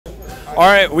All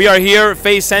right, we are here,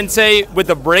 Face Sensei, with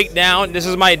the breakdown. This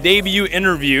is my debut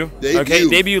interview. Okay,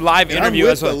 debut live interview.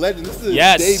 I'm with the legend. This is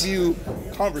a debut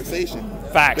conversation.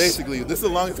 Facts. Basically, this is the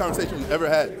longest conversation we've ever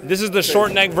had. This is the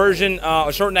short neck version,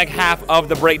 short neck half of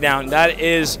the breakdown. That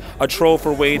is a troll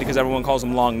for Wade because everyone calls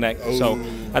him long neck. Oh, so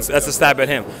that's a stab at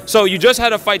him. So you just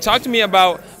had a fight. Talk to me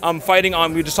about fighting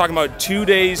on. We were just talking about 2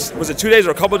 days. Was it 2 days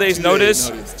or a couple days notice?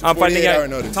 Fighting hour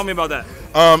notice. Tell me about that.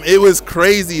 It was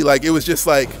crazy. Like, it was just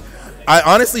like, I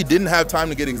honestly didn't have time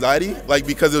to get anxiety, like,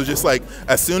 because it was just like,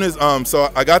 as soon as so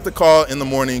I got the call in the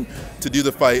morning to do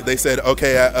the fight. They said,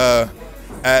 okay,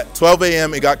 at 12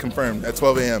 a.m. it got confirmed. At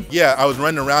 12 a.m. Yeah, I was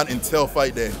running around until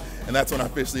fight day, and that's when I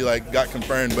officially like got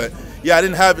confirmed. But yeah, I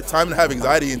didn't have time to have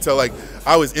anxiety until like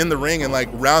I was in the ring, and like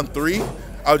round 3,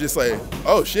 I was just like,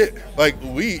 oh shit, like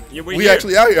we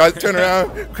actually out here. I turned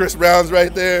around, Chris Brown's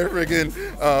right there, freaking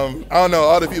I don't know,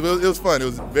 all the people. It was fun. It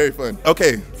was very fun.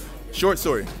 Okay, short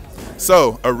story.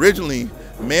 So originally,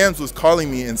 Mams was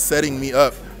calling me and setting me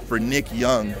up for Nick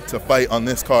Young to fight on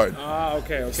this card.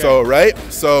 Okay.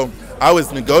 So I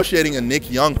was negotiating a Nick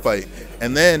Young fight,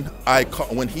 and then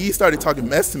when he started talking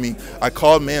mess to me, I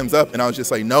called Mams up, and I was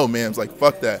just like, no, Mams, like,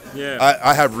 fuck that. Yeah.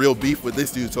 I have real beef with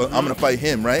this dude, so I'm gonna fight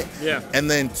him, right? Yeah. And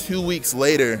then 2 weeks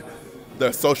later,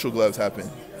 the social gloves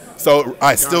happened. So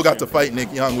I still got to fight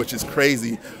Nick Young, which is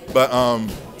crazy. But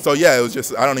so yeah, it was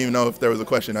just, I don't even know if there was a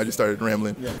question. I just started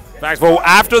rambling. Yeah. Facts. Well,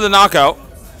 after the knockout,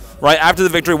 right after the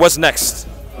victory, what's next?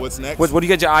 What's next? What do you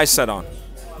get your eyes set on?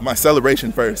 My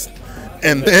celebration first,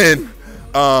 and then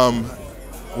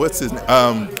what's his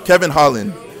name? Kevin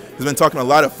Holland has been talking a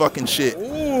lot of fucking shit.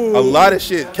 Ooh. A lot of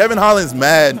shit. Kevin Holland's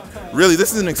mad. Really,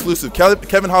 this is an exclusive.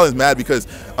 Kevin Holland's mad because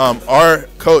our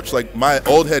coach, like my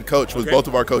old head coach, was both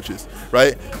of our coaches,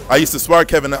 right? I used to spar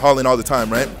Kevin Holland all the time,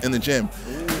 right, in the gym.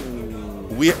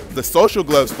 The social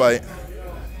gloves fight,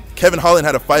 Kevin Holland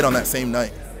had a fight on that same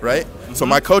night, right? So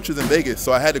my coach was in Vegas,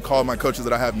 so I had to call my coaches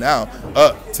that I have now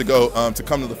up to go to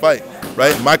come to the fight,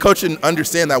 right? My coach didn't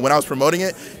understand that when I was promoting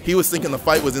it. He was thinking the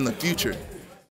fight was in the future.